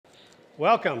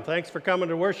Welcome. Thanks for coming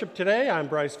to worship today. I'm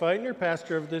Bryce Feitner,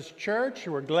 pastor of this church.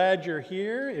 We're glad you're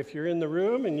here. If you're in the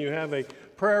room and you have a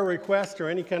prayer request or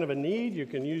any kind of a need, you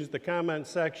can use the comment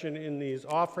section in these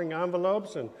offering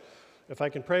envelopes. And if I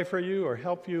can pray for you or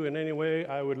help you in any way,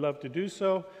 I would love to do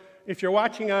so. If you're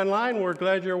watching online, we're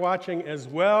glad you're watching as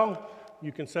well.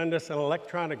 You can send us an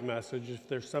electronic message if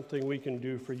there's something we can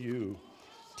do for you.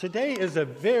 Today is a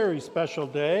very special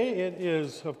day. It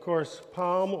is, of course,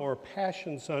 Palm or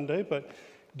Passion Sunday, but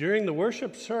during the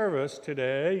worship service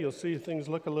today, you'll see things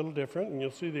look a little different, and you'll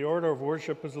see the order of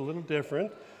worship is a little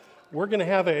different. We're going to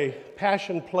have a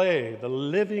passion play, the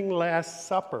Living Last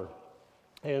Supper,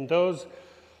 and those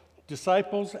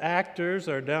disciples, actors,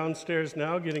 are downstairs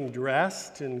now getting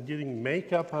dressed and getting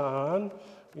makeup on,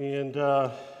 and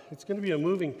it's going to be a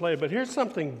moving play, but here's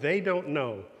something they don't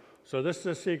know. So this is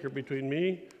a secret between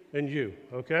me and you,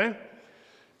 okay?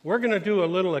 We're going to do a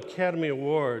little Academy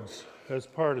Awards as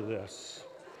part of this.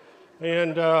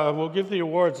 And we'll give the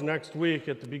awards next week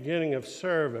at the beginning of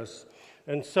service.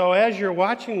 And so as you're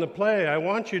watching the play, I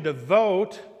want you to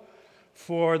vote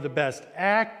for the best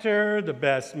actor, the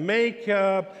best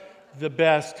makeup, the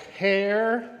best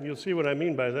hair. You'll see what I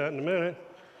mean by that in a minute.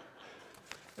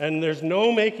 And there's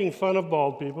no making fun of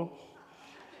bald people.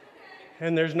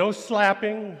 And there's no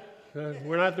slapping.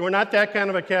 We're not that kind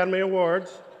of Academy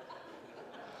Awards.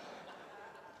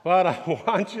 But I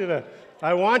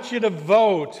want you to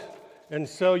vote. And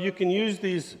so you can use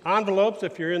these envelopes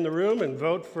if you're in the room and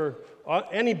vote for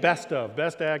any best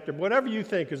actor, whatever you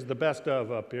think is the best of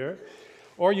up here.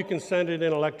 Or you can send it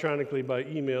in electronically by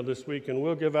email this week, and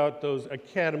we'll give out those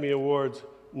Academy Awards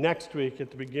next week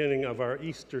at the beginning of our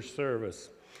Easter service.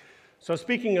 So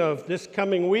speaking of this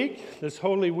coming week, this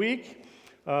Holy Week,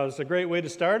 it's a great way to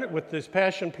start it with this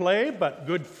Passion Play, but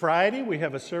Good Friday, we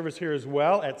have a service here as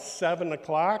well at 7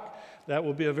 o'clock. That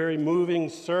will be a very moving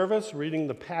service, reading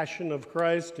the Passion of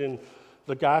Christ in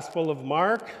the Gospel of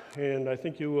Mark, and I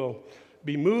think you will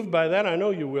be moved by that. I know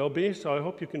you will be, so I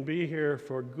hope you can be here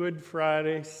for Good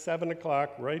Friday, 7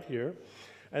 o'clock right here.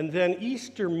 And then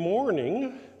Easter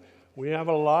morning, we have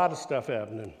a lot of stuff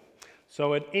happening.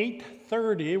 So at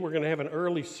 8:30, we're going to have an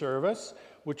early service,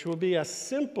 which will be a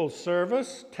simple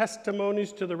service,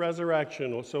 testimonies to the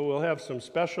resurrection. So we'll have some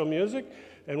special music,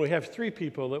 and we have 3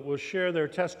 people that will share their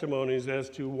testimonies as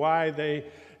to why they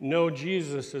know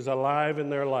Jesus is alive in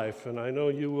their life. And I know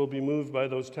you will be moved by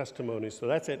those testimonies. So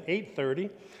that's at 8:30.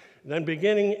 Then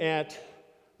beginning at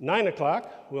 9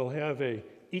 o'clock, we'll have a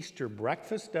Easter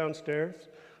breakfast downstairs,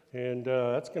 and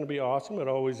that's going to be awesome. It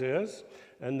always is.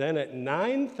 And then at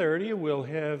 9:30, we'll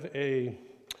have a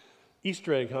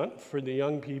Easter egg hunt for the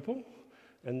young people.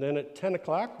 And then at 10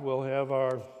 o'clock, we'll have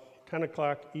our 10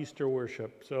 o'clock Easter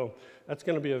worship. So that's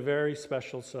going to be a very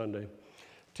special Sunday.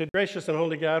 To gracious and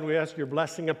holy God, we ask your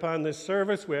blessing upon this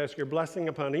service. We ask your blessing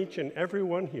upon each and every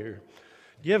one here.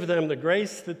 Give them the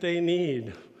grace that they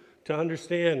need to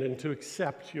understand and to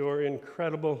accept your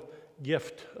incredible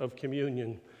gift of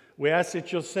communion. We ask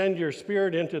that you'll send your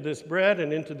Spirit into this bread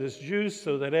and into this juice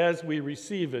so that as we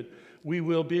receive it, we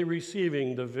will be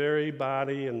receiving the very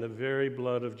body and the very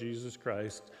blood of Jesus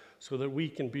Christ so that we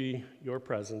can be your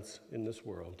presence in this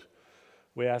world.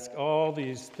 We ask all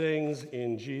these things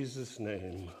in Jesus'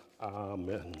 name.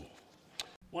 Amen.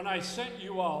 When I sent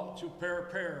you out to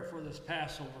prepare for this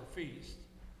Passover feast,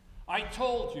 I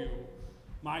told you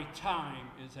my time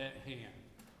is at hand.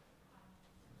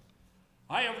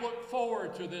 I have looked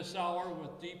forward to this hour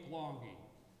with deep longing,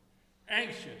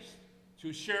 anxious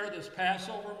to share this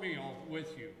Passover meal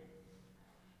with you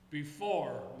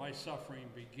before my suffering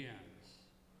begins.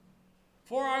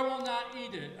 For I will not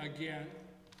eat it again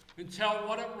until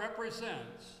what it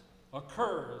represents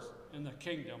occurs in the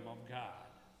kingdom of God.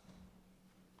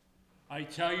 I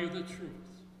tell you the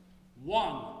truth,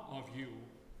 one of you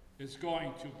is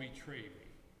going to betray me.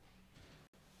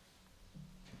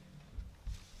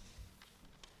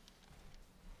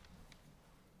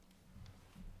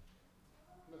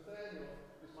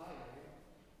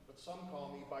 Some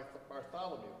call me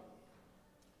Bartholomew.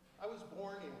 I was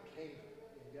born in Cana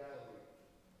in Galilee.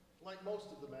 Like most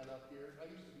of the men up here, I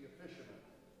used to be a fisherman.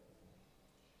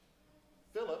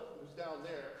 Philip, who's down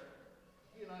there,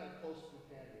 he and I are close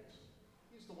companions.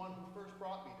 He's the one who first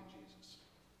brought me to Jesus.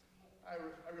 I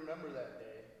remember that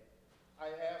day.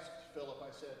 I asked Philip, I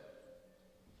said,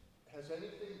 has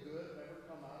anything good ever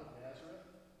come out of Nazareth?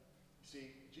 You see,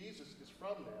 Jesus is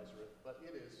from Nazareth, but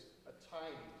it is a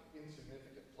tiny,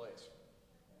 insignificant place.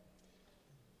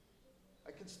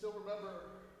 I can still remember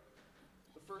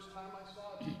the first time I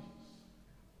saw Jesus.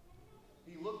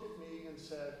 He looked at me and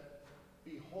said,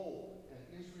 "Behold,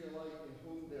 an Israelite in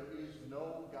whom there is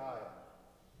no guile."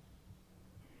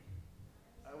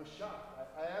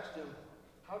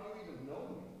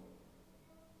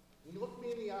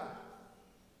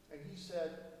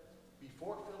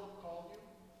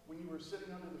 were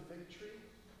sitting under the fig tree,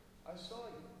 I saw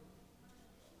you.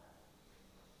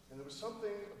 And there was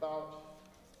something about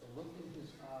the look in his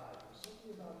eye, there was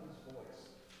something about his voice.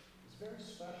 It was very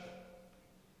special.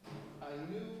 I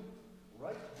knew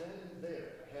right then and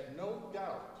there, I had no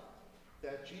doubt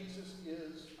that Jesus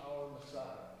is our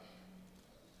Messiah.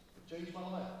 It changed my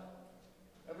life.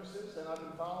 Ever since then, I've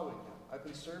been following him. I've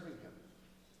been serving him.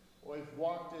 I've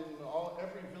walked in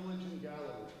every village in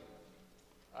Galilee.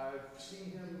 I've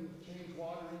seen him change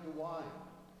water into wine.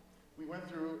 We went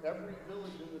through every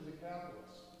village in the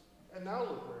Decapolis. And now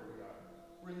look where we are.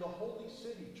 We're in the holy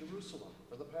city, Jerusalem,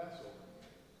 for the Passover.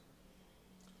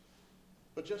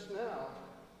 But just now,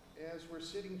 as we're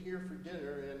sitting here for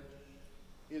dinner and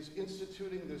is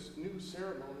instituting this new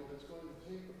ceremony that's going to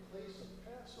take the place of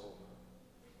Passover,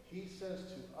 he says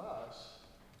to us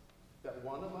that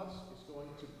one of us is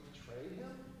going to betray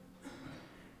him?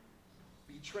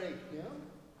 Betray him,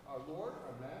 our Lord,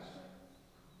 our Master?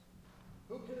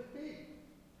 Who could it be?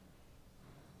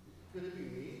 Could it be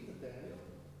me, Nathaniel?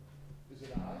 Is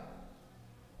it I?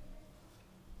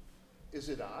 Is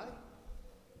it I?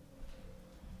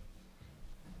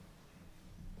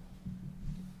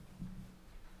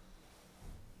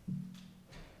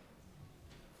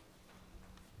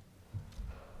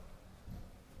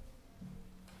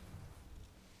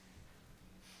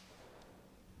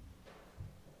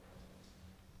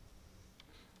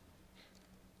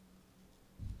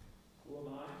 Who am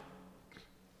I?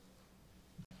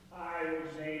 I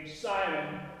was named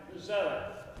Simon the Zealot.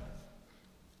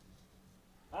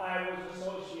 I was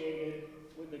associated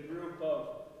with a group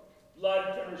of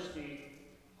bloodthirsty,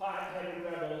 hot-headed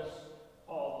rebels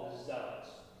called the Zealots.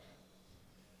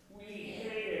 We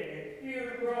hated and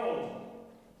feared Rome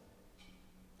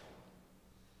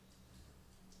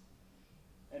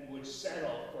and would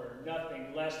settle for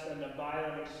nothing less than the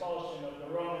violent expulsion of the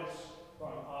Romans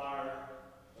from our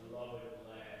beloved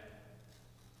land.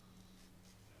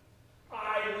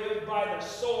 I live by the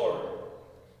sword.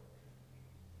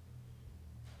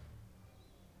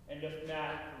 And if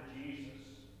not for Jesus,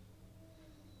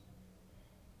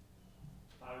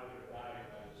 I would have died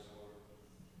by the sword.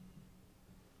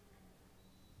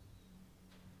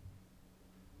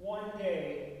 One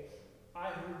day,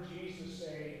 I heard Jesus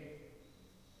say,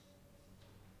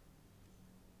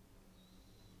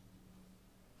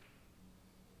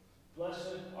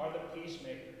 "Blessed are the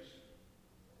peacemakers,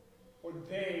 for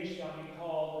they shall be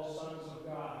called the sons of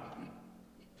God.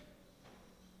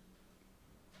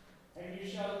 And you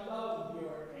shall love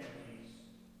your enemies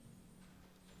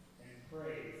and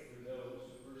pray for those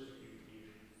who persecute you."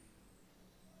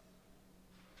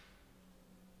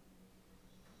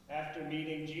 After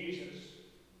meeting Jesus,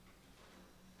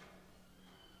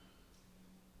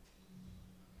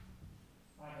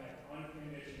 I have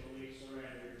unconditionally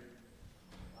surrendered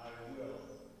my will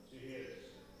to his.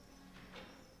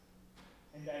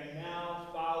 And I now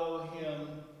follow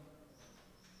him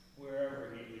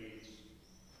wherever he leads.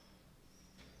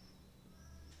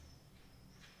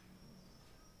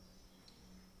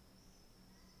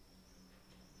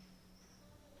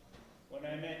 When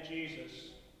I met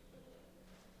Jesus,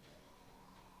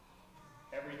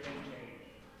 everything changed.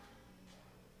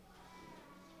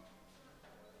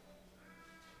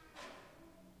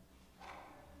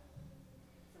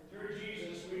 Through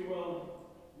Jesus, we will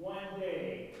one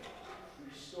day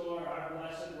restore our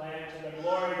blessed land to the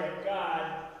glory that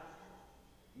God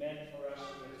meant for us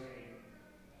to attain.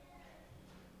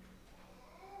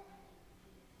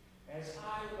 As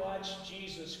I watch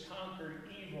Jesus conquer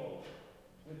evil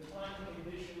with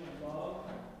unconditional love,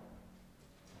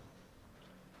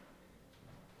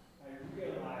 I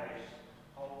realize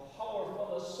how powerful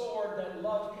a sword that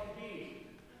love can be.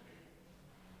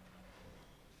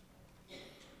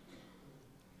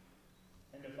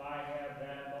 And if I have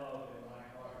that love in my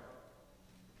heart,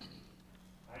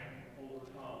 I can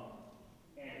overcome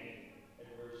any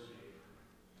adversity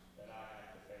that I have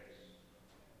to face.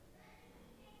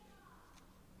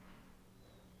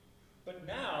 But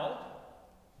now,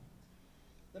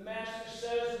 the Master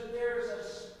says that there is a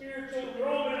spiritual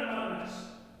Roman among us,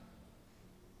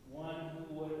 one who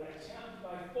would attempt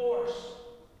by force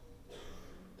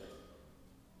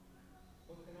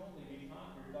what can only be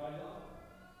conquered by love.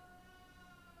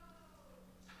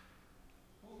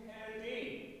 Who can it be?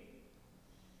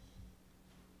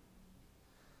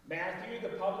 Matthew the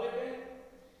publican?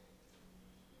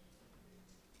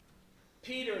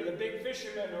 Peter the big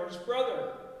fisherman, or his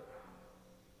brother?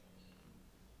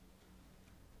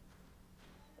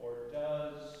 Or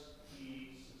does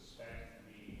he suspect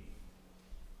me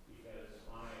because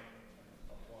I am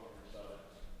a former zealot?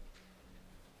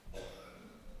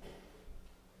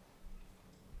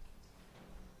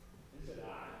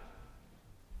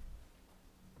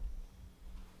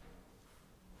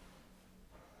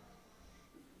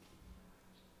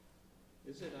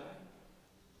 Is it I?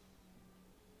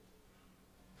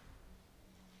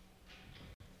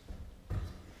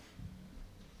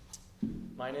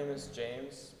 My name is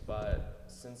James, but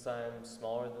since I'm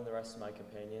smaller than the rest of my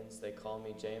companions, they call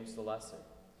me James the Lesser.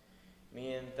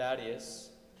 Me and Thaddeus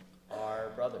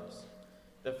are brothers.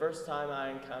 The first time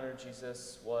I encountered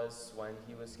Jesus was when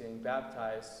he was getting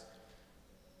baptized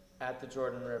at the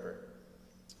Jordan River.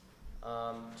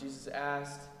 Jesus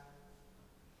asked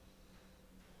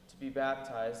to be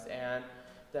baptized, and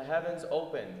the heavens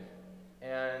opened,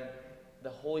 and the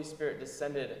Holy Spirit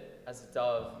descended as a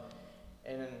dove,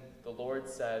 and the Lord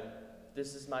said,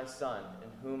 "This is my Son, in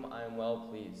whom I am well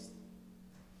pleased."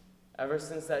 Ever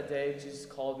since that day, Jesus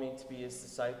called me to be his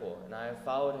disciple, and I have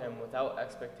followed him without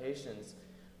expectations,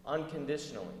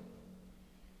 unconditionally.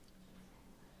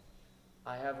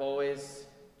 I have always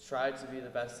tried to be the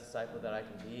best disciple that I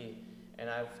can be, and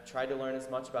I've tried to learn as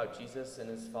much about Jesus and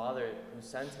his Father who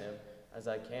sent him as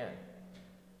I can.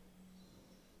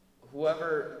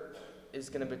 Whoever is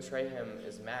going to betray him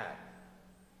is mad.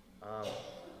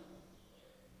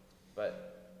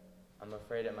 But I'm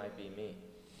afraid it might be me.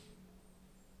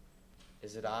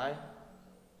 Is it I?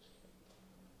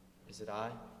 Is it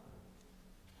I?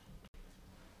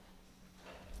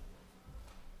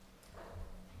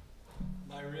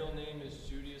 My real name is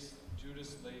Judas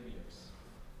Labius,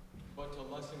 but to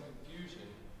lessen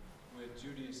confusion with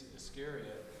Judas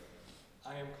Iscariot,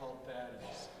 I am called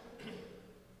Thaddeus.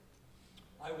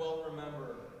 I well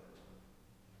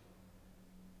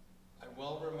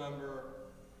remember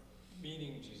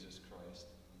meeting Jesus Christ.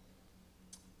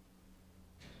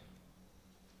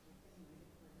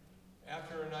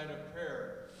 After a night of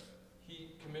prayer,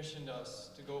 he commissioned us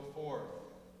to go forth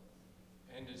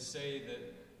and to say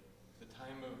that the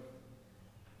time of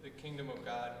the kingdom of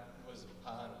God was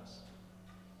upon us.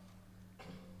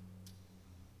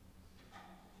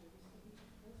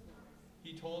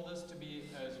 He told us to be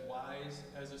as wise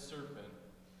as a serpent,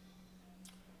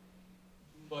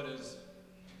 but as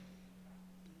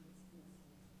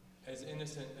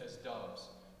innocent as doves,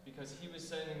 because he was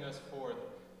sending us forth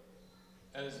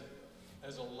as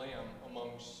a lamb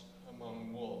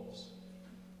among wolves.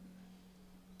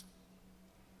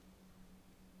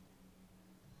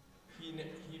 He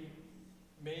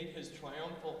made his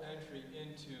triumphal entry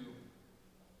into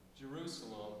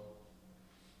Jerusalem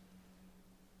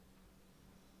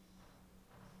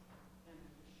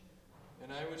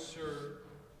and I was sure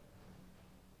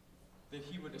that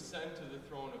he would ascend to the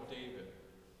throne of David.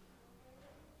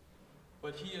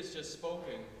 But he has just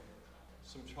spoken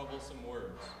some troublesome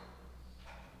words.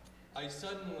 I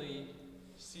suddenly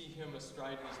see him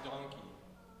astride his donkey,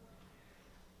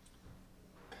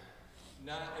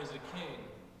 not as a king,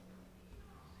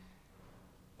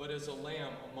 but as a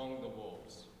lamb among the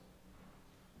wolves.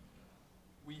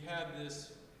 We had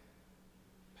this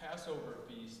Passover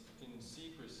feast in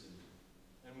secrecy,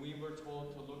 and we were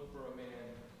told to look for a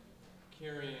man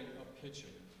carrying a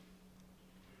pitcher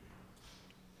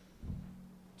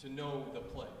to know the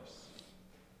place.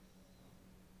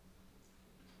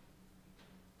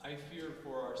 I fear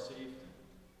for our safety.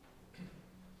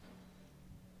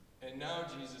 And now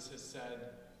Jesus has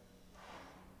said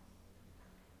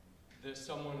that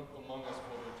someone among us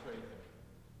will betray him.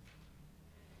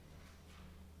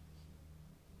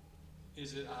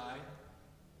 Is it I?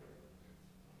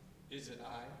 Is it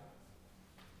I?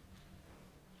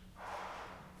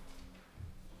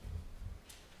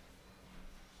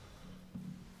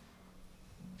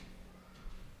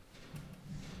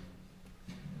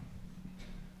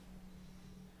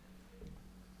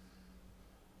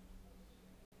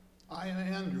 I am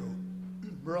Andrew,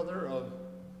 brother of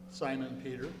Simon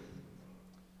Peter.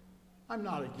 I'm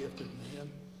not a gifted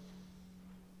man.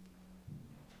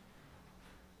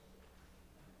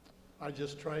 I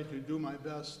just try to do my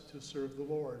best to serve the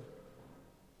Lord.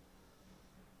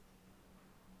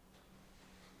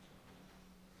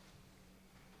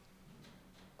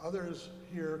 Others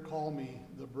here call me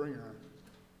the bringer.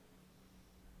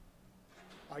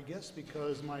 I guess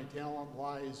because my talent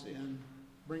lies in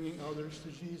bringing others to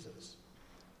Jesus.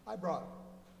 I brought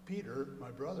Peter,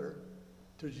 my brother,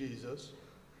 to Jesus,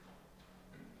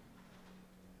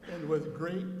 and with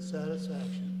great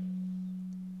satisfaction,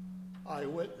 I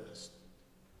witnessed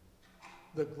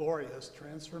the glorious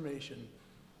transformation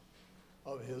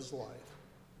of his life.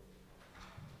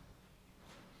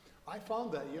 I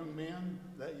found that young man,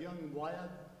 that young lad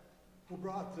who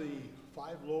brought the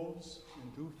 5 loaves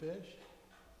and 2 fish,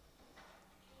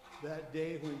 that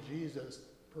day when Jesus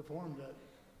performed that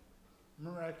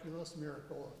miraculous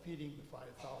miracle of feeding the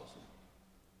 5,000.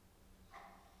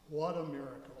 What a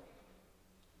miracle.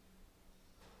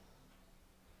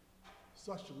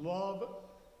 such love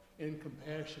and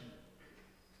compassion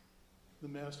the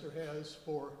Master has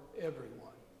for everyone.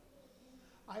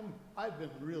 I've been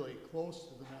really close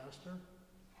to the Master,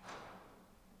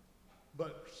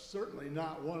 but certainly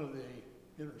not one of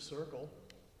the inner circle.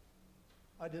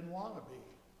 I didn't want to be.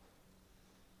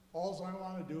 All I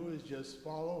want to do is just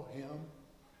follow him,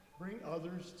 bring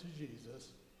others to Jesus,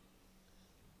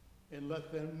 and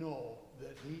let them know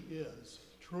that he is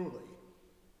truly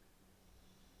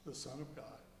the Son of God.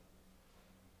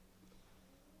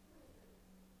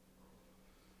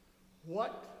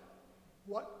 What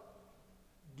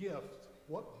gift,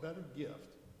 what better gift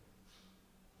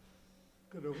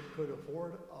could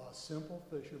afford a simple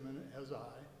fisherman as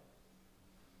I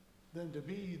than to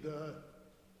be the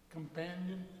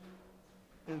companion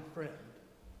and friend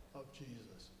of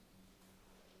Jesus?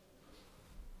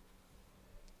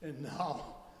 And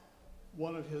now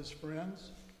one of his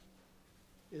friends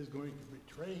is going to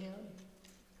betray him.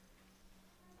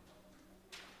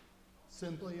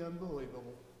 Simply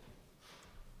unbelievable.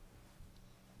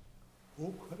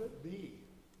 Who could it be?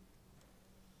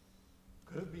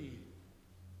 Could it be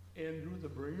Andrew the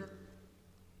Bringer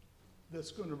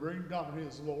that's going to bring down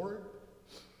his Lord?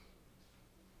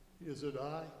 Is it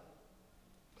I?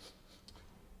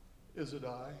 Is it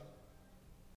I?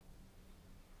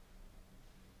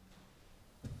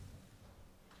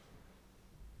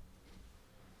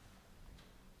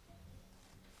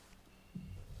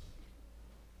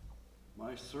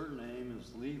 My surname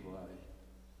is Levi,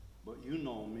 but you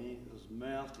know me as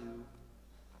Matthew,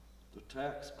 the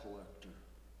tax collector.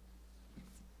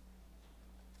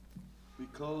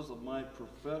 Because of my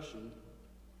profession,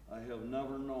 I have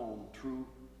never known true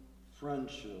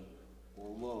friendship or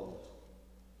love.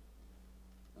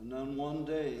 And then one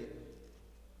day,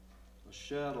 a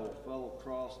shadow fell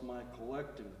across my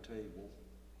collecting table,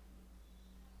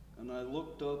 and I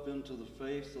looked up into the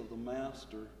face of the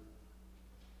Master.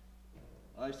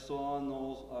 I saw in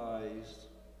those eyes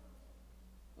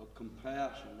a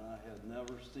compassion I had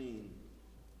never seen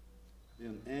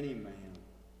in any man.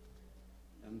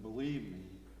 And believe me,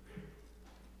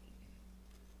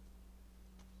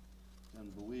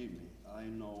 I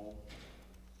know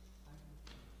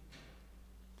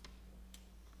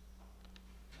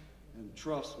and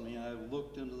trust me, I have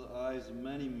looked into the eyes of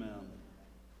many men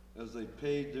as they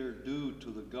paid their due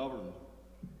to the government.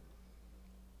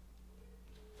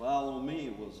 Follow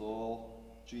me was all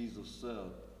Jesus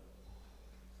said.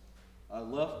 I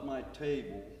left my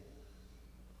table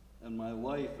and my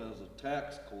life as a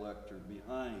tax collector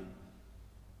behind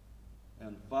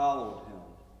and followed him.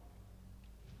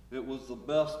 It was the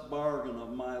best bargain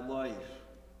of my life.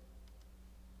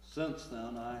 Since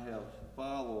then, I have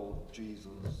followed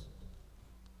Jesus,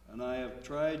 and I have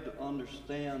tried to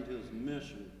understand his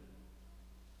mission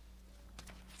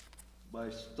by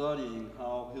studying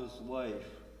how his life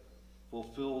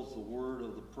fulfills the word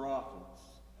of the prophets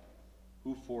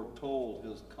who foretold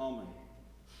his coming.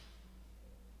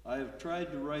 I have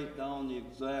tried to write down the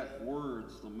exact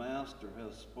words the Master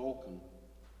has spoken.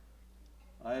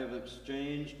 I have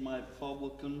exchanged my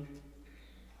publican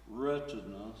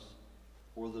wretchedness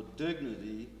for the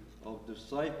dignity of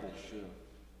discipleship.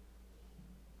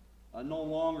 I no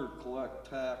longer collect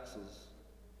taxes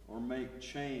or make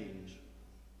change.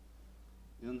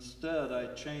 Instead, I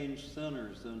change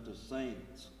sinners into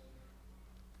saints.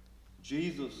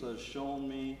 Jesus has shown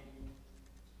me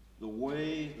the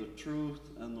way, the truth,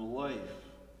 and the life.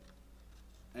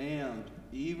 And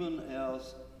even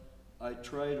as I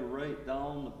try to write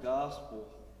down the gospel,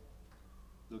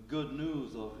 the good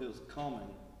news of his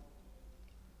coming,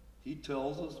 he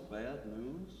tells us bad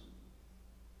news.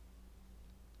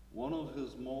 One of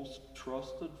his most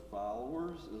trusted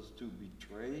followers is to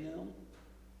betray him.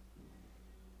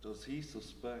 Does he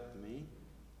suspect me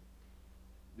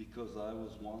because I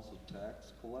was once a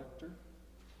tax collector?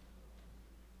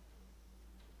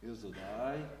 Is it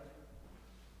I?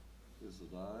 Is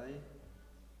it I?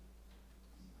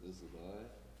 Is it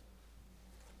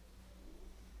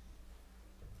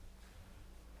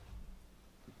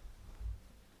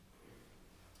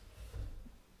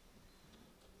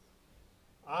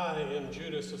I? I am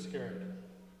Judas Iscariot.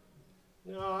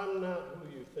 No, I'm not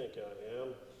who you think I am.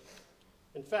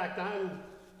 In fact, I'm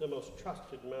the most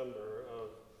trusted member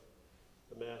of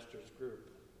the Master's group.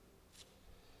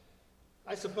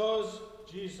 I suppose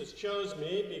Jesus chose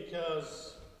me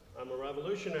because I'm a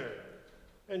revolutionary.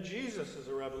 And Jesus is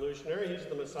a revolutionary. He's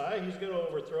the Messiah. He's going to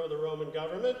overthrow the Roman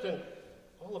government, and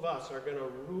all of us are going to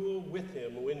rule with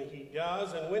him when he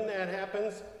does. And when that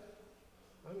happens,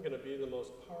 I'm going to be the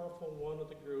most powerful one of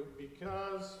the group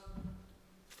because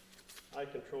I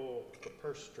control the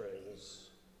purse strings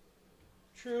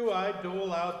True, I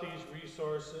dole out these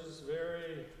resources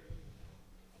very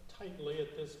tightly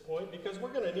at this point because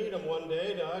we're going to need them one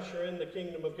day to usher in the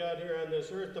kingdom of God here on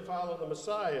this earth to follow the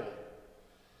Messiah.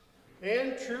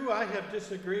 And true, I have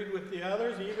disagreed with the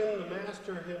others, even the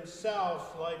Master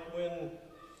himself, like when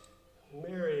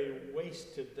Mary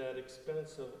wasted that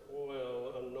expensive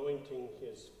oil anointing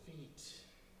his feet.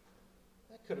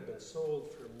 That could have been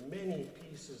sold for many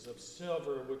pieces of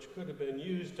silver, which could have been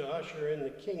used to usher in the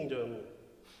kingdom.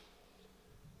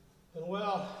 And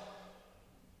well,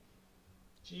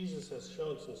 Jesus has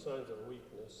shown some signs of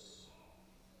weakness.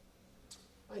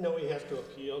 I know he has to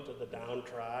appeal to the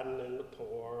downtrodden and the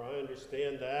poor. I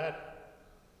understand that.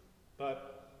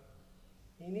 But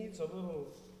he needs a little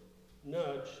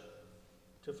nudge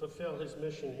to fulfill his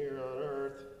mission here on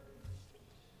earth.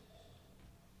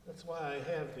 That's why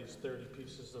I have these 30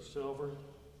 pieces of silver.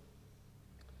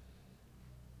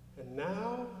 And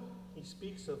now he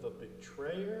speaks of a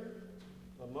betrayer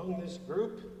among this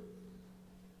group.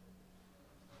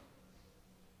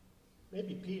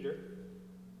 Maybe Peter.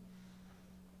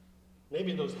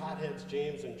 Maybe those hotheads,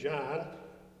 James and John.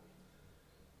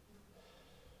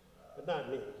 But not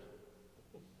me.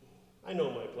 I know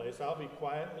my place. I'll be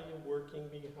quietly working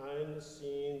behind the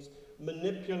scenes,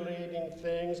 manipulating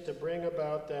things to bring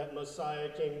about that Messiah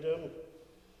kingdom.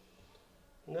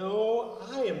 No,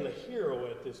 I am the hero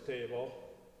at this table.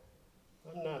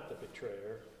 I'm not the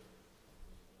betrayer.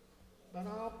 But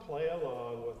I'll play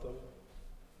along with them.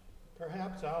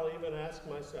 Perhaps I'll even ask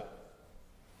myself,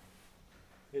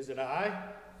 is it I?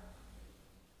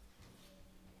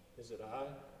 Is it I?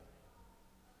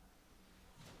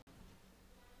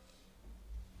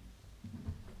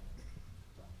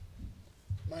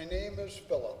 My name is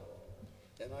Philip,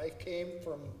 and I came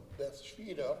from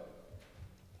Bethsaida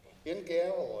in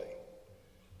Galilee.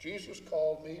 Jesus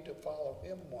called me to follow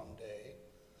him one day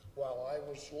while I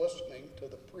was listening to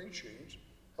the preachings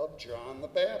of John the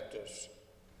Baptist.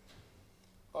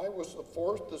 I was the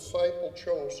fourth disciple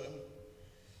chosen,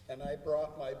 and I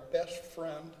brought my best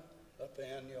friend,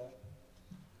 Nathaniel,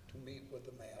 to meet with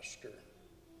the Master.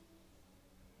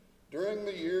 During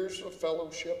the years of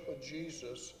fellowship with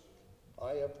Jesus,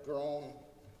 I have grown,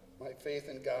 my faith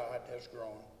in God has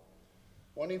grown.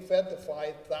 When he fed the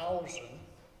 5,000,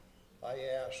 I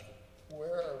asked,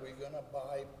 where are we going to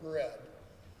buy bread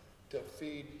to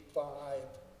feed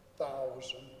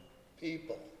 5,000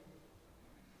 people?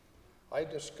 I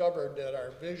discovered that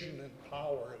our vision and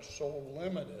power is so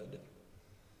limited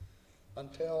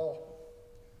until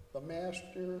the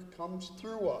Master comes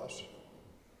through us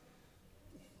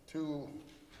to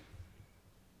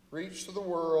reach to the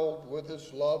world with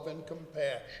his love and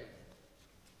compassion.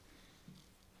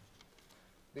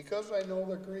 Because I know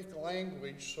the Greek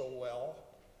language so well,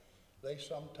 they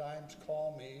sometimes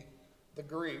call me the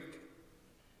Greek,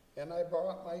 and I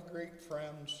brought my Greek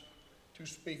friends to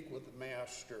speak with the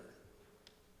Master.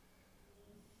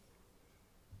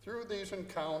 Through these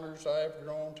encounters, I have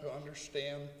grown to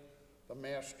understand the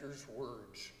Master's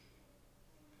words.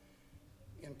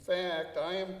 In fact,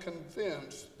 I am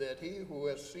convinced that he who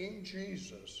has seen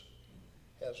Jesus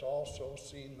has also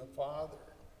seen the Father.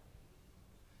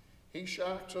 He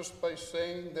shocks us by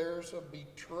saying there's a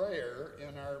betrayer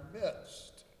in our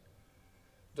midst.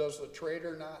 Does the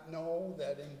traitor not know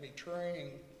that in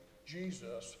betraying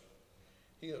Jesus,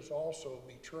 he is also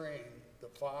betraying the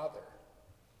Father?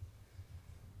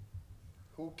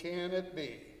 Who can it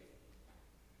be?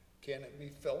 Can it be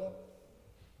Philip?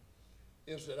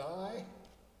 Is it I?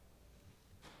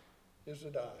 Is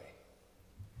it I?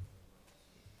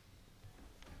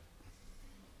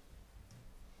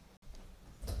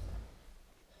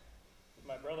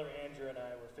 My brother Andrew and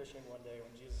I were fishing one day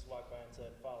when Jesus walked by and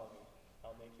said, "Follow me,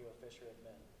 I'll make you a fisher of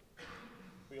men."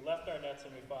 We left our nets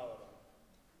and we followed him,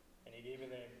 and he gave me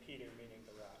the name Peter, meaning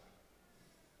the rock.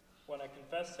 When I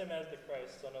confessed him as the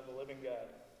Christ, Son of the living God,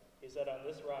 he said, "On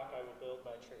this rock I will build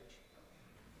my church."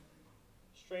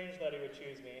 Strange that he would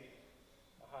choose me,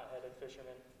 a hot-headed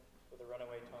fisherman with a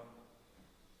runaway tongue.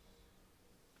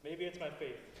 Maybe it's my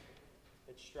faith.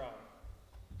 It's strong.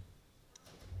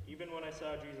 Even when I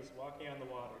saw Jesus walking on the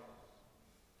water,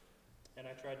 and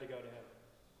I tried to go to him.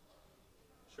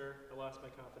 Sure, I lost my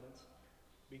confidence,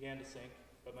 began to sink,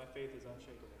 but my faith is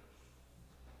unshakable.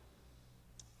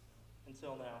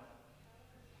 Until now.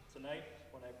 Tonight,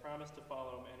 when I promised to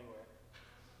follow him anywhere,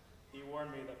 he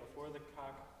warned me that before the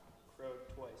cock crowed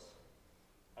twice,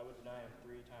 I would deny him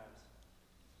 3 times.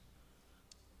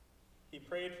 He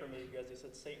prayed for me because he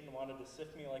said Satan wanted to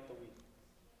sift me like the wheat.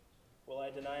 Will I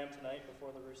deny him tonight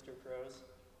before the rooster crows?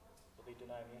 Will he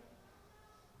deny me?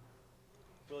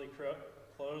 Will he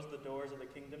close the doors of the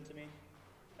kingdom to me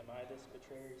Am I this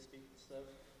betrayer he speaks of?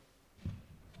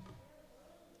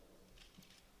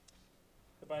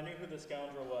 If I knew who the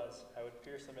scoundrel was, I would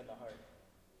pierce him in the heart.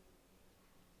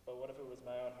 But what if it was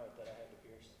my own heart that I had to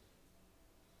pierce?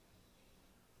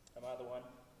 Am I the one?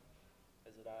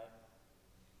 Is it I?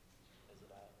 Is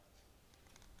it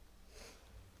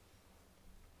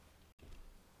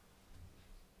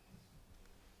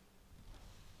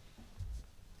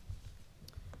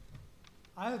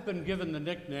I? I have been given the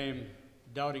nickname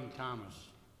Doubting Thomas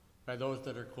by those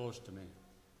that are close to me.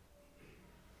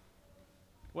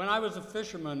 When I was a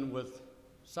fisherman with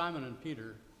Simon and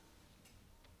Peter,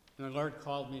 and the Lord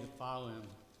called me to follow him,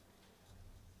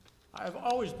 I have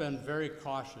always been very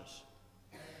cautious.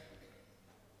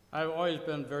 I've always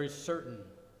been very certain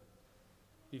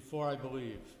before I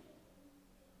believe.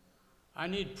 I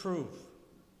need proof.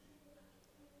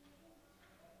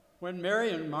 When Mary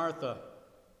and Martha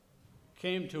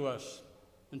came to us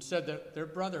and said that their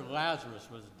brother Lazarus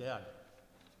was dead,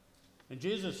 and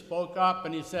Jesus spoke up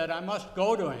and he said, I must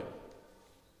go to him.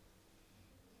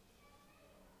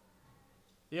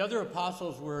 The other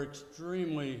apostles were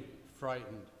extremely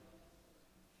frightened,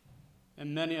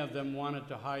 and many of them wanted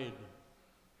to hide.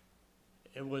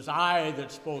 It was I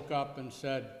that spoke up and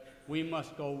said, we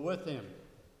must go with him.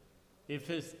 If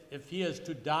he is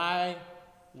to die,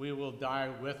 we will die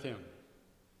with him.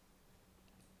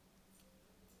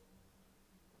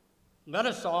 Let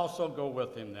us also go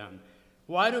with him then.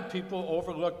 Why do people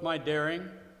overlook my daring,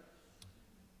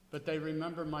 but they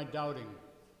remember my doubting?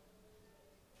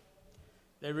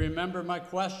 They remember my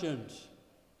questions,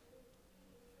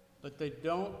 but they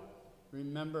don't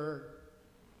remember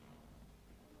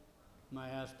my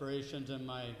aspirations and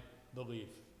my belief.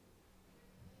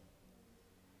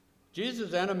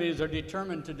 Jesus' enemies are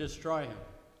determined to destroy him.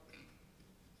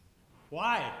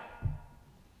 Why?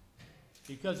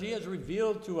 Because he has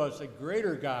revealed to us a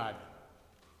greater God,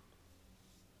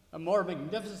 a more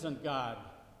magnificent God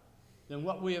than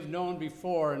what we have known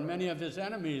before, and many of his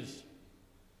enemies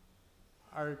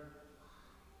are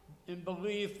in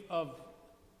belief of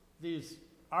these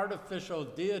artificial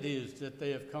deities that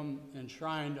they have come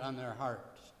enshrined on their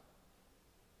hearts.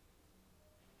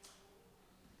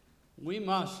 We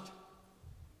must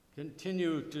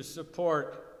continue to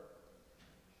support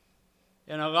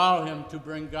and allow him to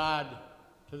bring God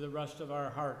to the rest of our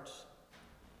hearts.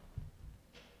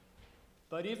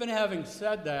 But even having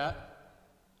said that,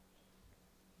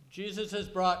 Jesus has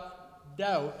brought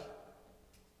doubt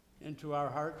into our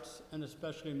hearts, and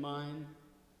especially mine.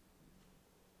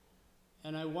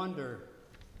 And I wonder,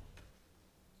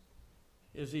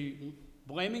 is he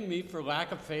blaming me for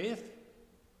lack of faith?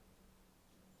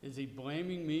 Is he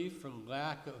blaming me for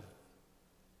lack of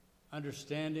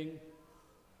understanding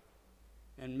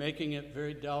and making it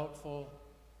very doubtful?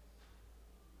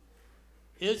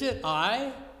 Is it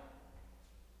I?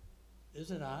 Is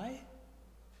it I?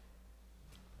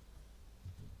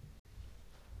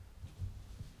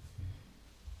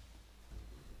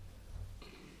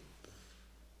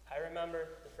 I remember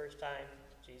the first time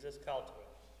Jesus called to me.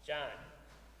 John,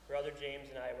 Brother James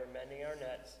and I were mending our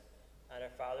nets on our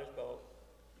father's boat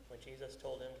when Jesus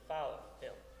told him to follow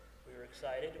him. We were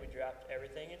excited, we dropped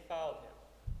everything and followed him.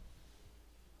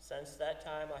 Since that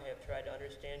time, I have tried to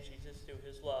understand Jesus through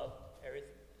his love,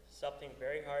 something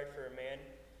very hard for a man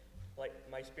like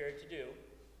my spirit to do,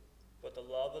 but the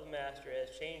love of the Master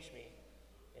has changed me,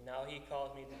 and now he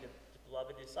calls me the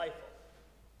beloved disciple.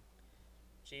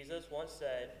 Jesus once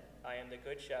said, I am the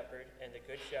good shepherd, and the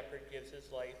good shepherd gives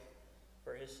his life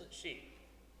for his sheep.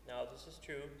 Now this is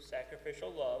true,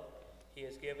 sacrificial love. He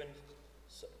has given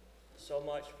so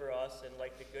much for us, and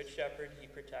like the good shepherd, he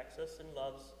protects us and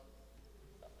loves.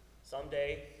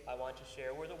 Someday, I want to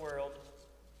share with the world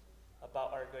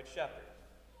about our good shepherd,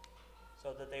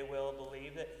 so that they will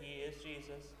believe that he is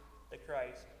Jesus, the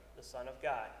Christ, the Son of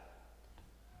God,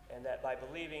 and that by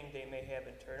believing they may have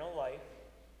eternal life,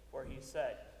 for he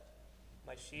said,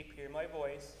 my sheep hear my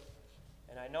voice,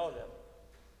 and I know them,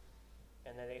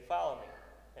 and then they follow me.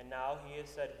 And now he has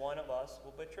said one of us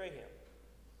will betray him.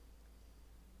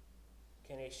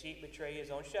 Can a sheep betray his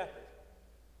own shepherd?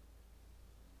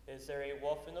 Is there a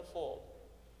wolf in the fold?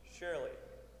 Surely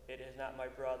it is not my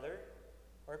brother,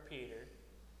 or Peter,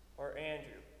 or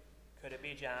Andrew. Could it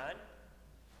be John,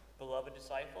 beloved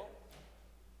disciple?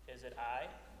 Is it I?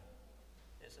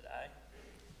 Is it I?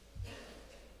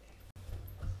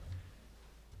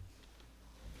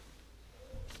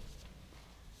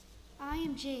 I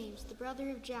am James, the brother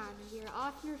of John, and we are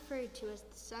often referred to as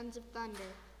the sons of thunder.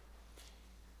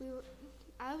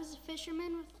 I was a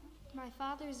fisherman with my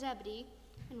father Zebedee,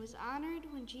 and was honored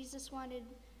when Jesus wanted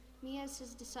me as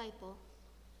his disciple.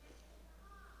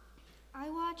 I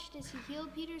watched as he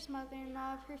healed Peter's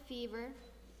mother-in-law of her fever,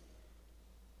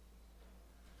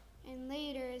 and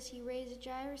later as he raised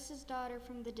Jairus' daughter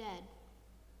from the dead.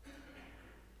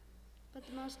 But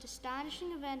the most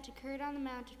astonishing event occurred on the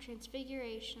Mount of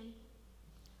Transfiguration,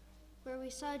 where we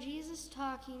saw Jesus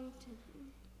talking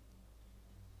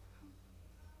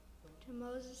to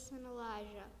Moses and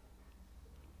Elijah.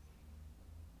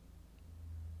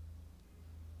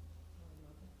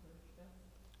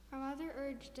 Our mother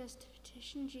urged us to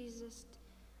petition Jesus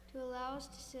to allow us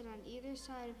to sit on either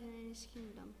side of him in his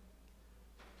kingdom.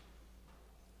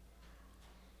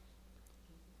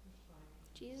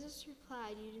 Jesus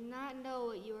replied, "You do not know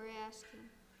what you are asking.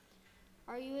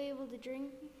 Are you able to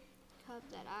drink the cup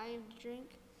that I am to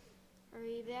drink? Are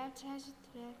you baptized with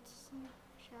the baptism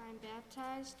which I am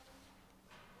baptized?"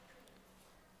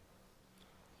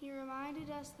 He reminded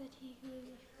us that he who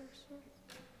is the first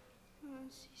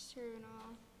must be servant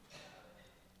all.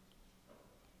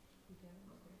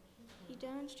 He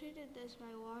demonstrated this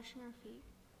by washing our feet.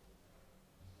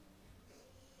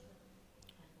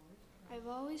 I've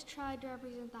always tried to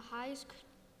represent the highest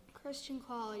Christian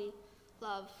quality,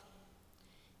 love.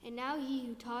 And now he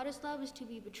who taught us love is to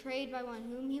be betrayed by one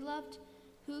whom he loved?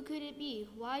 Who could it be?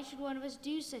 Why should one of us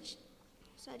do such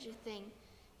a thing?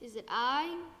 Is it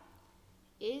I?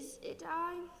 Is it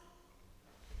I?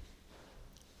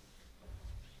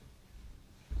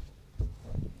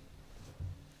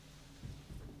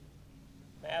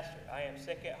 Master, I am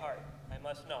sick at heart. I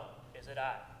must know. Is it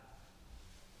I?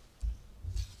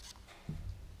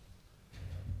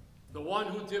 The one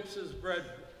who dips his bread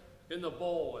in the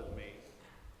bowl with me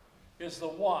is the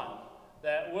one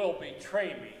that will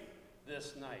betray me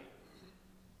this night.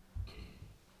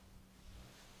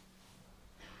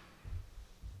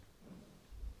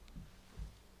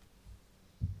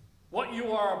 What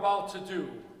you are about to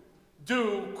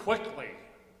do quickly.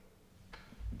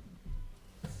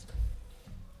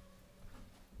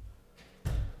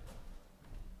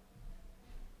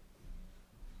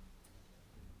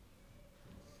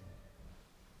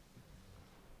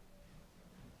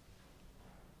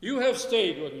 You have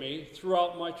stayed with me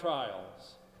throughout my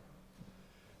trials.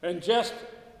 And just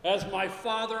as my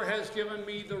Father has given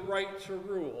me the right to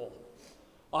rule,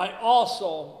 I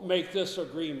also make this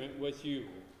agreement with you.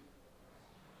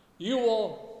 You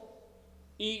will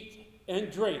eat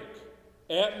and drink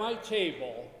at my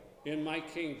table in my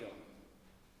kingdom,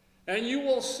 and you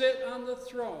will sit on the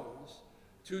thrones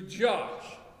to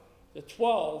judge the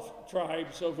 12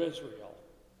 tribes of Israel.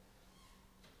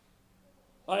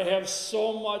 I have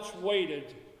so much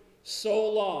waited so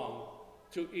long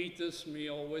to eat this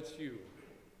meal with you.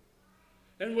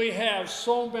 And we have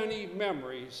so many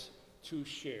memories to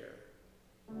share.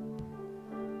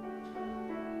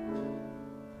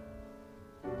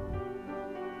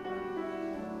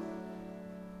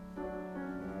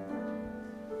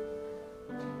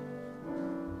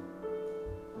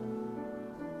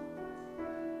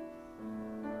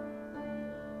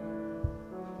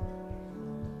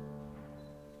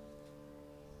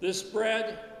 This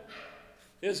bread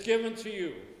is given to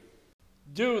you.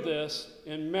 Do this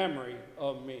in memory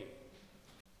of me.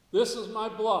 This is my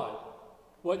blood,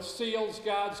 which seals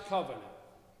God's covenant.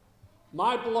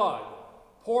 My blood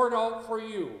poured out for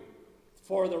you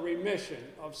for the remission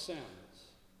of sins.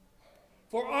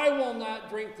 For I will not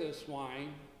drink this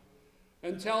wine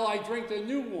until I drink the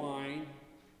new wine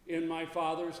in my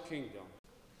Father's kingdom.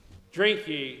 Drink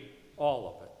ye all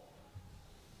of it.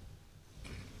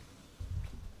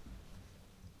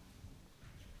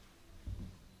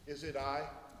 Is it I?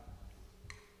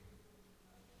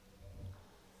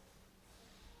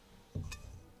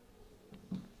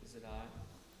 Is it I?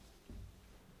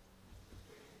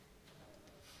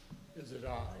 Is it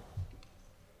I?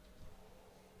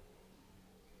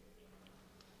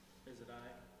 Is it I?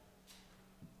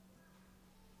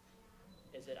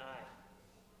 Is it I?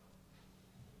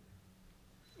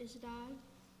 Is it I?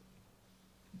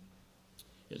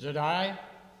 Is it I?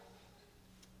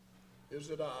 Is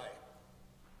it I?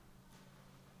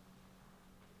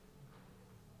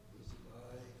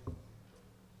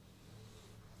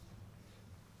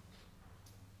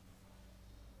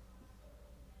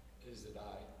 Is it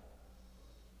I?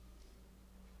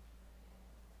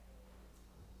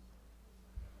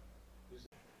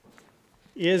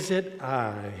 Is it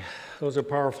I? Those are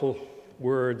powerful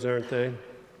words, aren't they?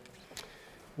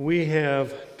 We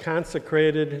have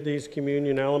consecrated these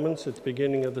communion elements at the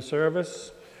beginning of the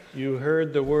service. You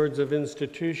heard the words of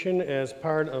institution as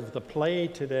part of the play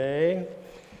today,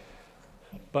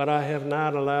 but I have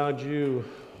not allowed you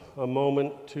a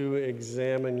moment to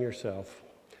examine yourself,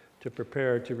 to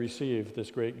prepare to receive this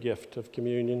great gift of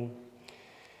communion.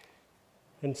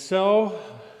 And so,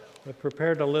 I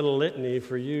prepared a little litany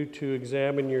for you to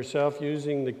examine yourself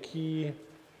using the key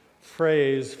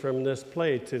phrase from this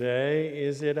play today,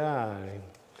 "Is it I?"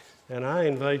 And I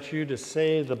invite you to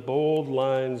say the bold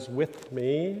lines with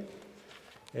me,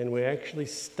 and we actually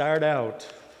start out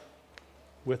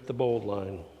with the bold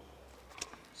line.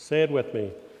 Say it with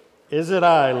me. "Is it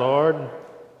I, Lord?"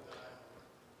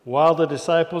 While the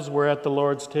disciples were at the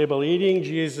Lord's table eating,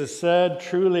 Jesus said,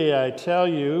 "Truly I tell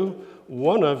you,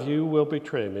 one of you will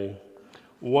betray me,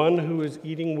 one who is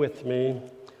eating with me."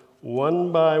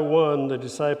 One by one, the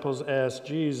disciples asked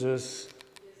Jesus.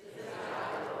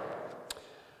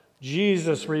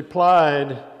 Jesus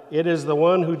replied, "It is the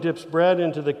one who dips bread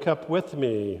into the cup with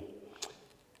me."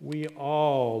 We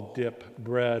all dip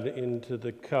bread into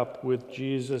the cup with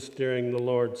Jesus during the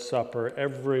Lord's Supper,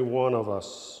 every one of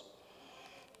us.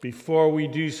 Before we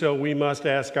do so, we must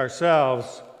ask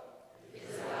ourselves,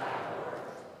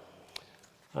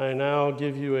 I now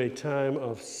give you a time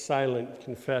of silent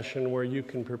confession where you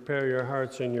can prepare your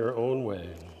hearts in your own way.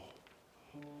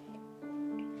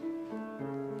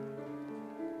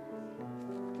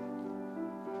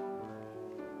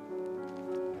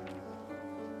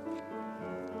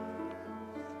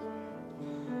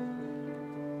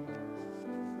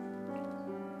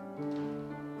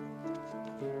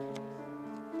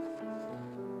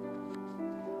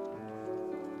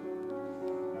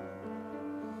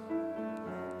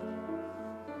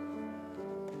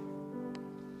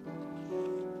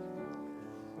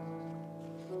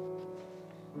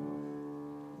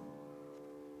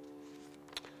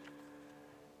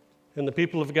 And the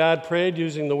people of God prayed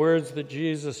using the words that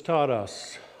Jesus taught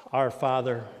us. Our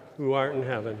Father, who art in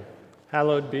heaven,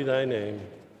 hallowed be thy name.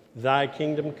 Thy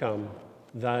kingdom come,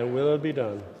 thy will be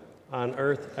done, on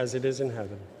earth as it is in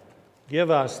heaven. Give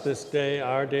us this day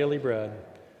our daily bread,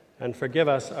 and forgive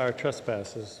us our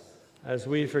trespasses, as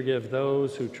we forgive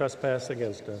those who trespass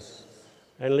against us.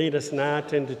 And lead us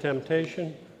not into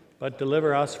temptation, but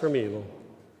deliver us from evil.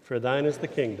 For thine is the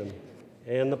kingdom,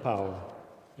 and the power,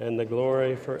 and the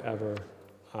glory forever.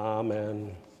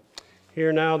 Amen.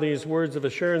 Hear now these words of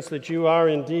assurance that you are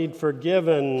indeed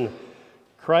forgiven.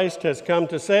 Christ has come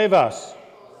to save us.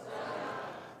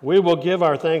 We will give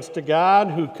our thanks to God,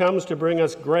 who comes to bring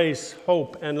us grace,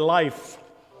 hope, and life.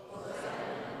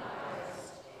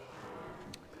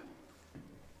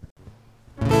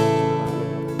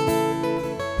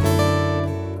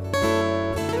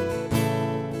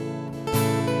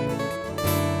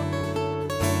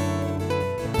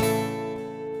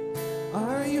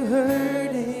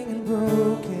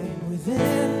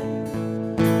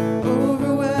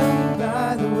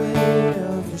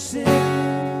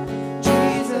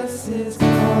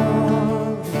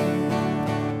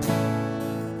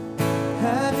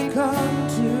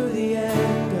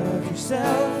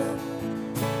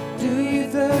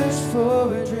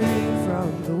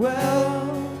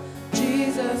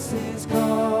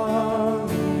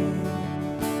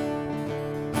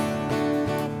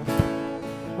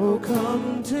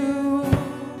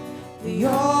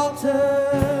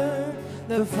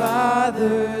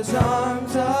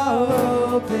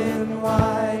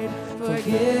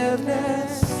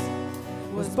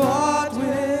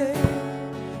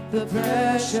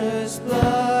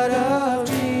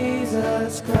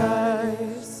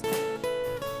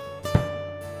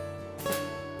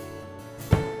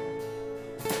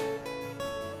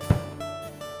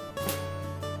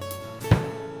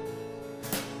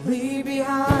 Leave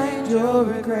behind your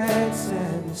regrets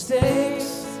and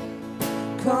mistakes.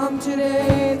 Come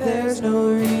today, there's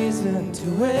no reason to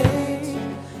wait.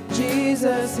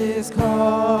 Jesus is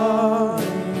calling.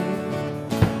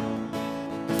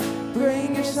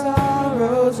 Bring your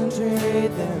sorrows and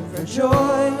trade them for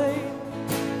joy.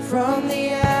 From the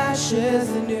ashes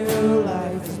a new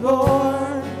life is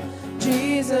born.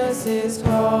 Jesus is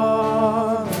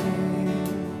calling.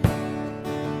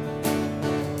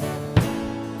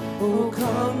 Oh,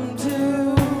 come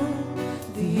to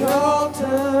the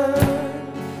altar.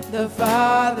 The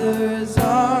Father's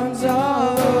arms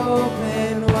are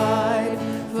open wide.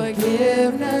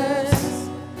 Forgiveness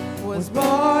was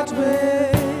bought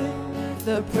with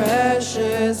the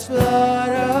precious blood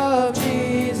of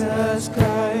Jesus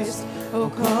Christ. Oh,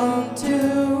 come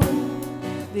to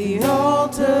the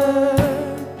altar.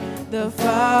 The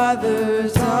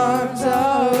Father's arms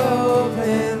are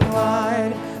open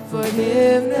wide.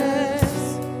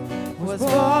 Forgiveness was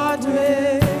bought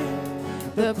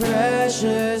with the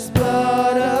precious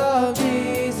blood of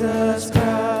Jesus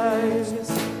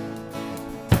Christ.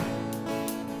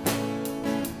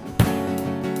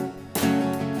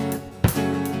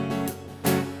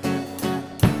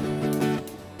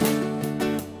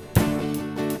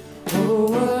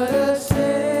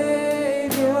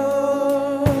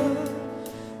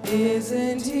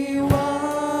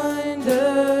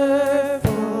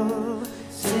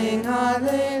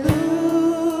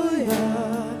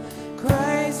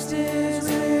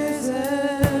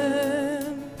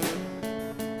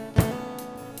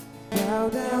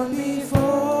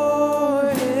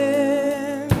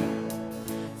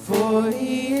 for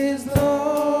he is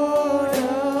Lord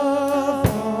of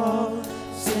all.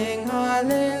 Sing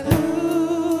hallelujah,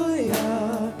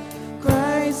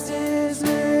 Christ is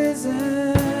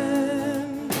risen.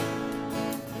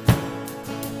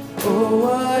 Oh,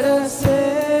 what a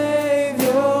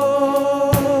Savior,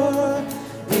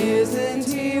 isn't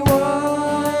he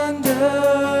wonderful?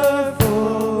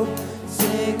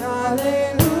 Sing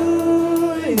hallelujah,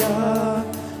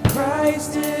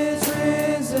 Christ is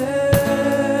risen.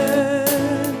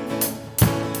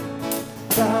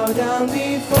 Bow down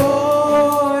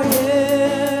before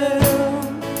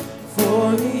him,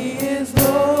 for he is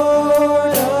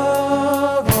Lord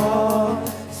of all.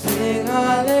 Sing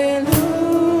hallelujah,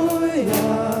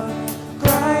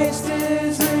 Christ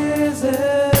is risen.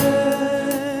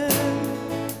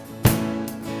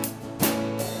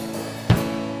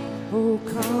 Oh,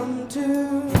 come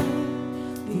to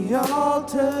the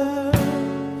altar,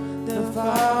 the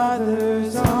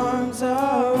Father's arms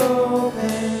are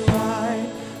open wide.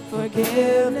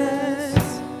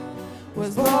 Forgiveness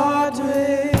was bought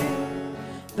with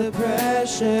the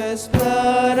precious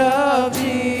blood of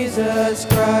Jesus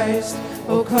Christ.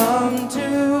 Oh, come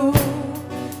to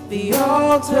the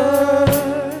altar,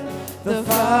 the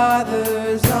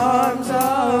Father's arms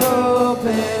are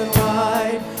open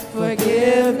wide.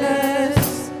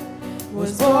 Forgiveness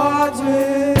was bought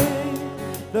with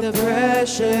the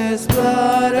precious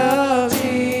blood of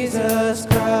Jesus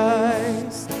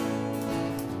Christ.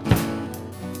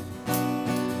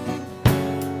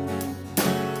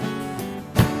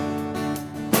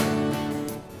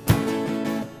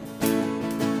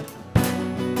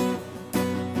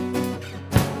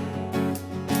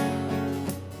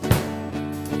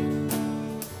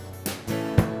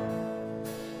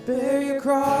 Bear your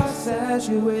cross as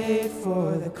you wait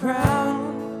for the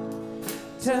crown.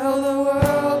 Tell the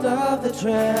world of the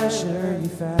treasure you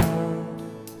found.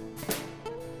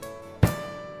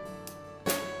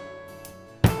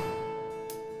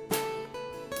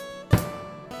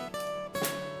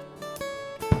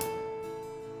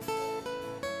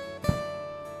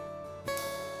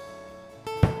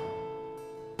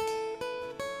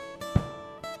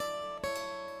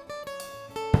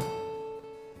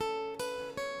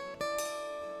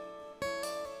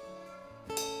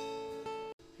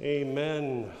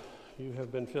 Amen. You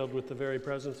have been filled with the very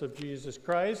presence of Jesus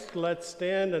Christ. Let's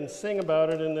stand and sing about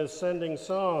it in this sending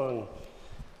song.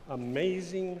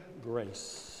 Amazing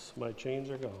Grace. My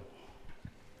chains are gone.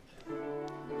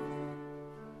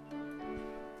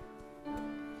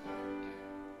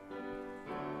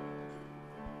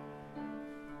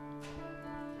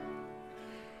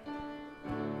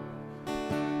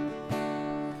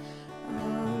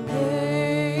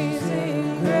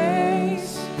 Amazing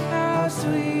grace, how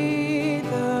sweet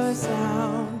the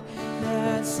sound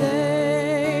that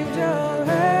saved a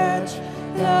wretch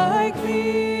like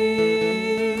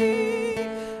me.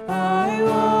 I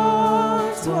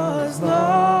once was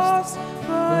lost,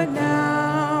 but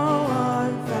now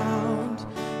I'm found.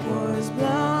 Was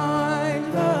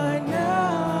blind, but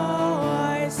now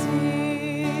I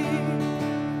see.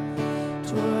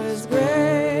 'Twas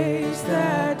grace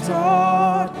that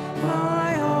taught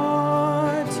my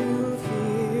heart to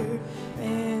fear,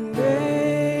 and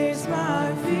grace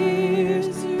my fears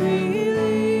to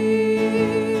relieve.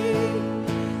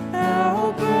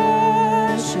 How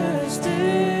precious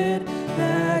did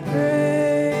that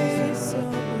grace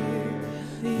appear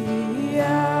the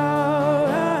hour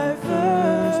I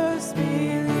first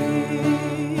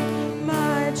believed.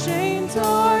 My chains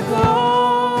are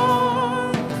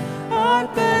gone,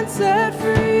 I've been set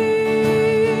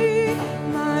free.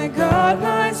 My God,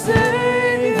 my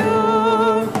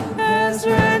Savior, has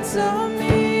ransomed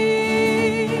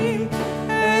me.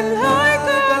 And like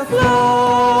a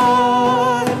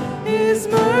flood, His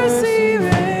mercy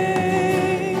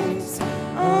reigns.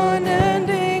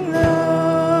 Unending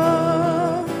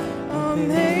love,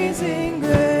 amazing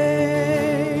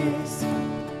grace.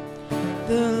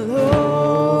 The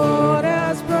Lord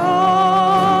has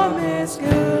promised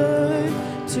good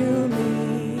to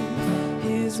me.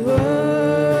 His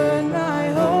word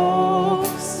my hope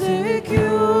secures.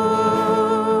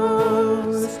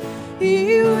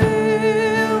 He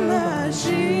will my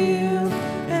shield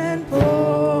and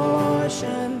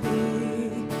portion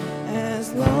be,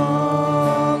 as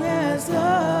long as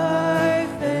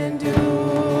life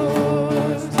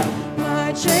endures.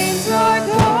 My chains are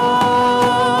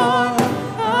gone,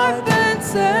 I've been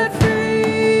set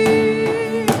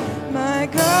free. My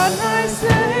God, my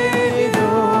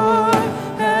Savior,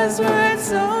 has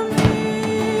ransomed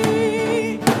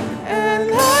me. And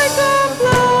like a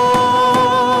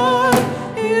flood,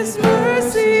 His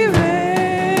mercy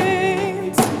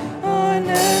reigns.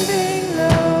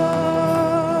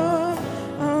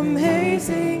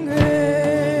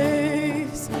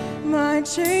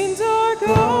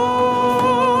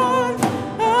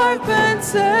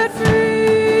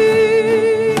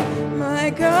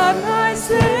 God, my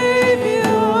Savior,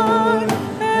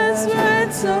 has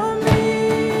ransomed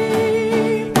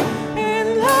me,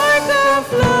 and like a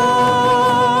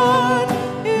flood,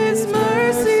 His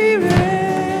mercy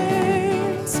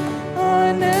reigns,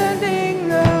 unending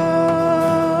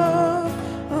love,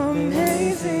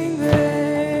 amazing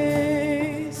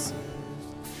grace.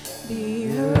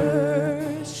 The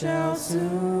earth shall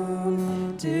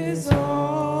soon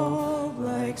dissolve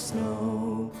like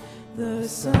snow, the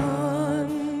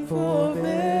sun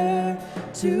forbear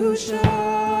to shine,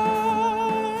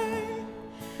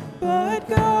 but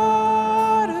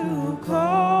God who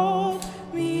called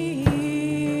me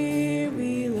here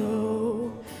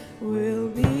below will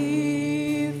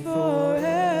be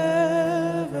forever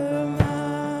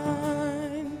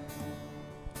mine,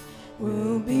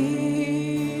 will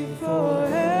be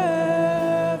forever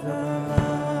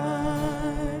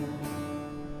mine.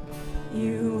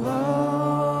 You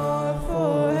are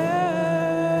forever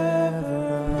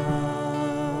mine.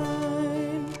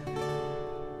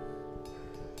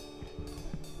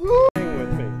 Sing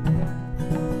with me.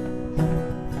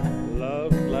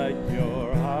 Love like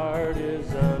your heart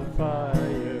is on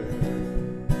fire.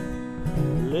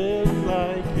 Live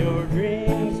like your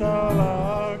dreams all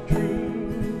are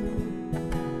true.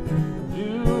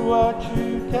 Do what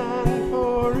you can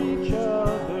for each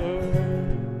other,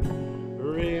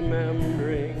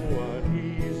 remembering what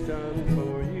He's done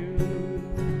for you.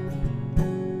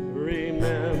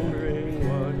 Remembering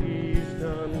what He's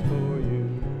done for you.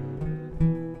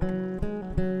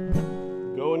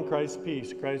 Go in Christ's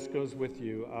peace. Christ goes with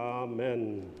you.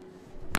 Amen.